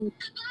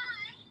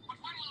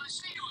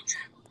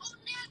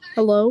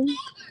Hello?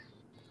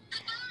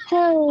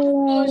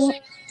 Hello.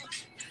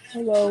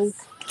 Hello.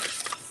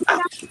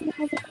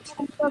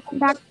 Welcome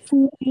back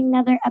to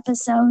another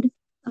episode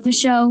of the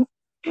show.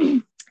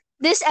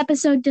 This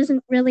episode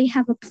doesn't really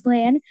have a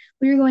plan.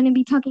 We're going to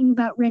be talking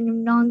about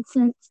random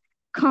nonsense,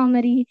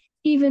 comedy,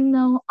 even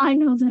though I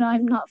know that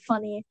I'm not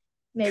funny.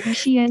 Maybe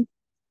she is.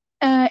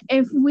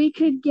 If we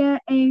could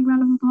get a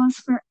round of applause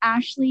for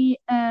Ashley,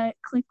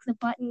 click the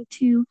button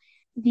to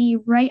the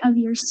right of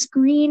your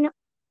screen.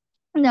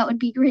 That would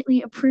be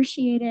greatly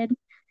appreciated.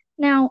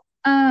 Now,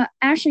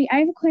 Ashley, I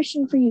have a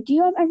question for you. Do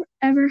you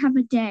ever have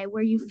a day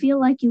where you feel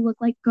like you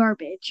look like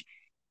garbage?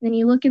 Then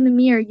you look in the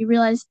mirror, you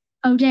realize,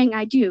 oh dang,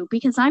 I do,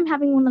 because I'm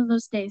having one of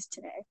those days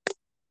today.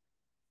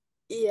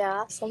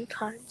 Yeah,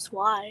 sometimes.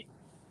 Why?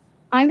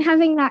 I'm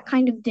having that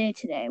kind of day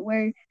today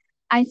where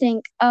I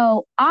think,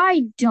 oh,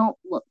 I don't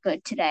look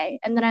good today.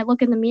 And then I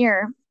look in the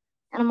mirror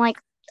and I'm like,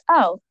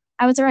 oh,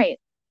 I was right.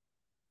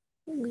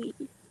 That's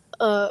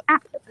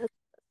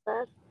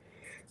sad.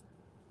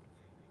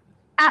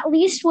 At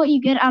least what you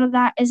get out of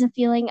that is a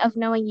feeling of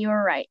knowing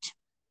you're right.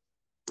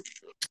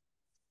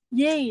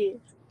 Yay!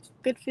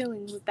 Good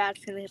feeling with bad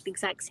feeling at the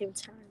exact same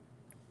time.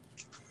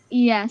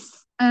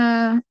 Yes.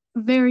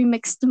 Very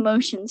mixed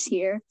emotions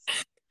here.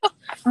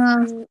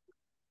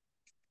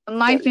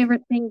 My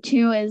favorite thing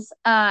too is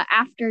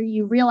after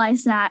you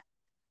realize that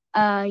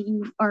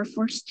you are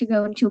forced to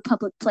go into a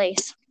public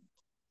place.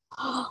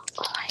 Oh,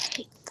 I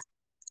hate that.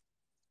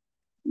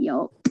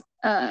 Yup.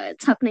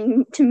 It's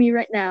happening to me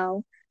right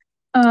now.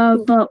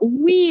 But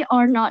we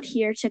are not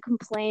here to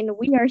complain.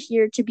 We are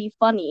here to be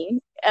funny,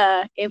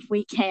 if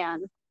we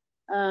can.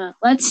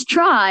 Let's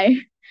try.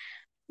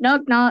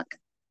 Knock knock.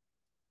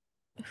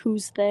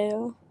 Who's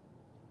there?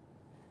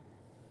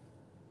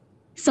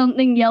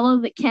 Something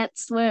yellow that can't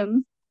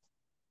swim.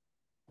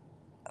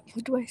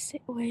 What do I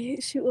say?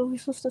 Wait, shoot, what are we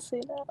supposed to say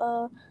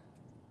that?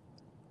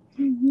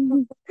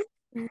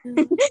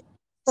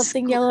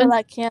 Something yellow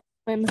that can't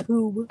swim.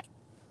 Who?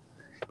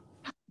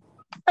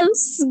 A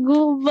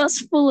school bus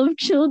full of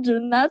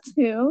children, that's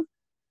who.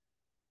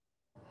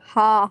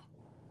 Ha.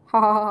 Ha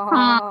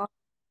ha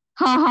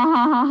Ha ha ha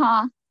ha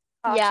ha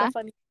ha. Yeah. So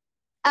funny.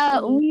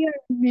 We are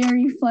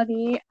very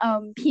funny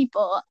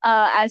people,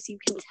 as you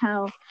can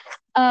tell.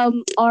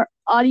 Our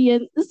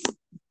audience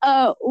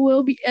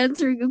will be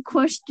answering a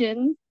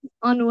question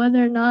on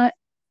whether or not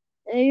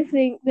they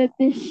think that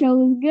this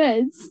show is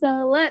good.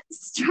 So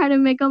let's try to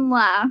make them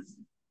laugh.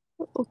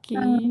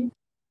 Okay.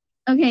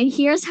 Okay,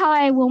 here's how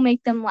I will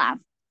make them laugh.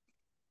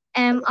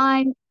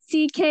 MICKEYMOUSE.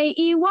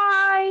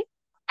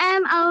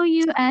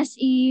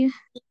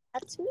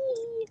 That's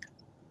me.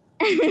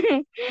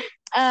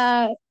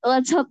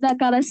 Let's hope that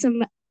got us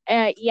some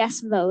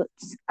yes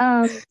votes.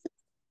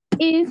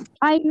 If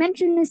I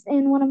mentioned this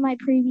in one of my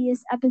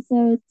previous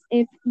episodes,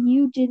 if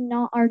you did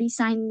not already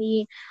sign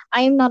the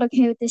I am not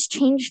okay with this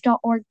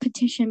change.org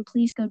petition,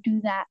 please go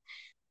do that.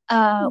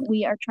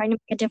 We are trying to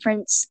make a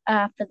difference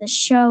for the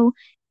show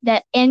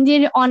that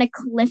ended on a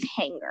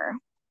cliffhanger.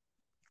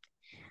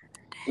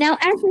 Now,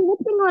 Ashley,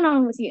 what's been going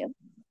on with you?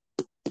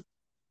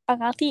 I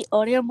got the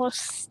Oreo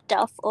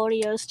stuffed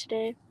Oreos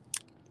today.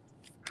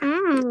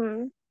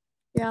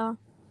 Yeah.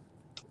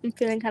 I'm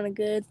feeling kind of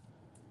good.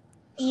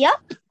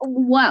 Yep.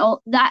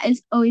 Well, that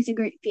is always a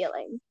great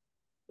feeling.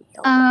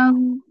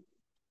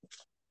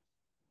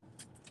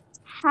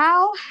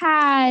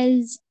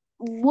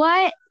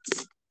 What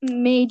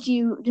made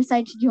you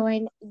decide to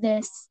join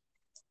this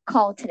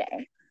call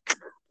today?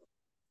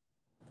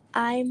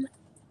 I'm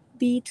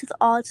B to the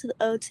R to the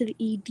O to the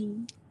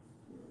ED.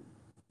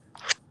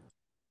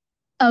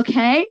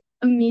 Okay,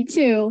 me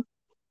too.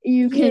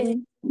 You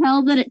can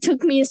tell that it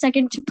took me a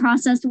second to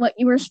process what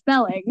you were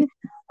spelling.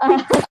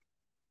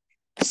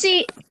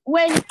 See,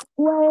 when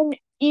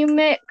you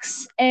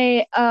mix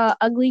a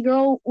ugly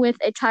girl with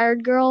a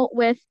tired girl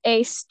with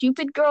a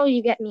stupid girl,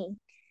 you get me.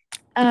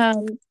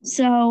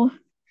 So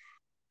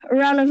a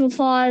round of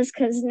applause,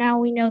 because now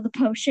we know the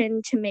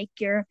potion to make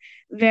your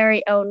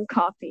very own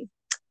coffee.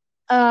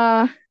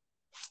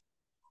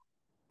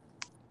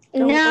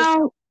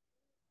 Now,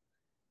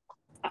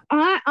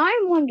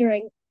 I'm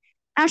wondering,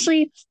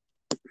 Ashley,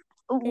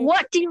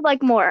 what do you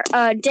like more,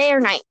 day or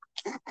night?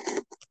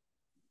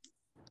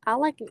 I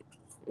like it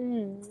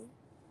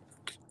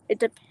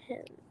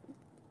depends.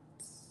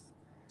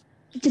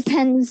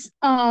 Depends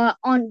on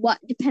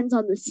what? Depends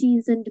on the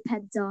season,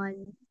 depends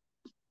on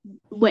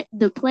what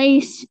the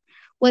place.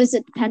 What does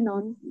it depend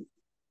on?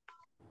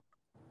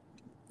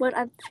 What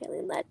I'm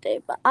feeling that day,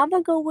 but I'm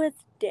gonna go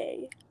with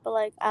day. But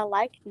like I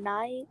like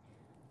night,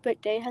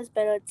 but day has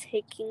better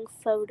taking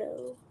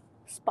photo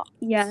spots.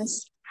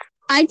 Yes.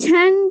 I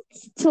tend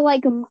to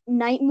like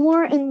night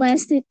more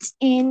unless it's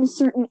in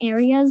certain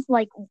areas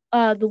like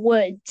the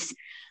woods.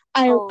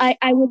 I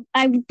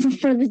would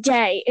prefer the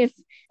day. If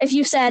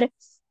you said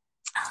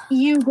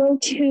you go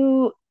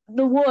to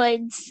the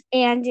woods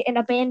and an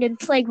abandoned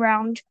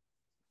playground,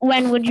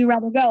 when would you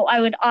rather go?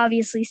 I would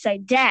obviously say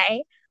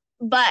day,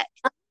 but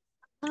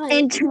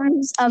In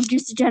terms of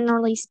just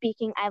generally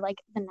speaking, I like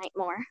the night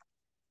more.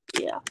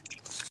 Yeah.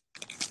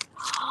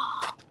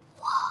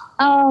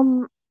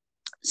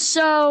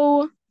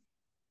 So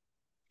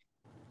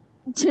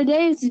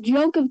today's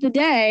joke of the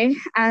day,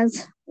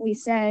 as we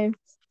say,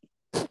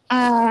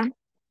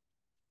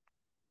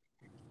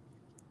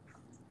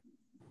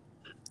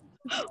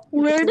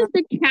 where did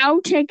the cow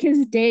take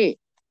his date?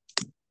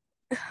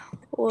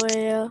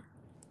 Where?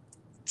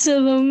 To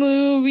the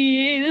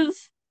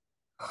movies.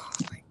 Oh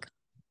my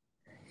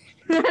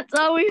god. That's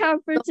all we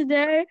have for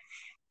today.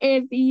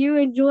 If you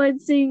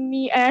enjoyed seeing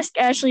me ask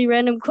Ashley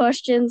random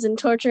questions and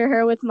torture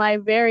her with my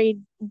very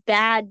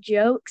bad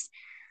jokes,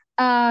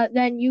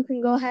 then you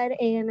can go ahead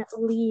and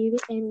leave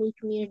in the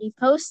community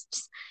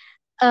posts.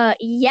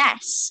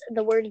 Yes,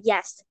 the word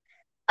yes.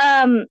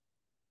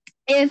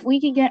 If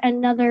we could get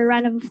another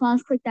round of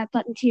applause, click that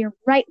button to your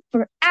right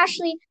for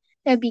Ashley.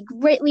 That'd be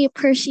greatly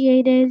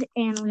appreciated,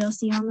 and we'll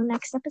see you on the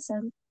next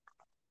episode.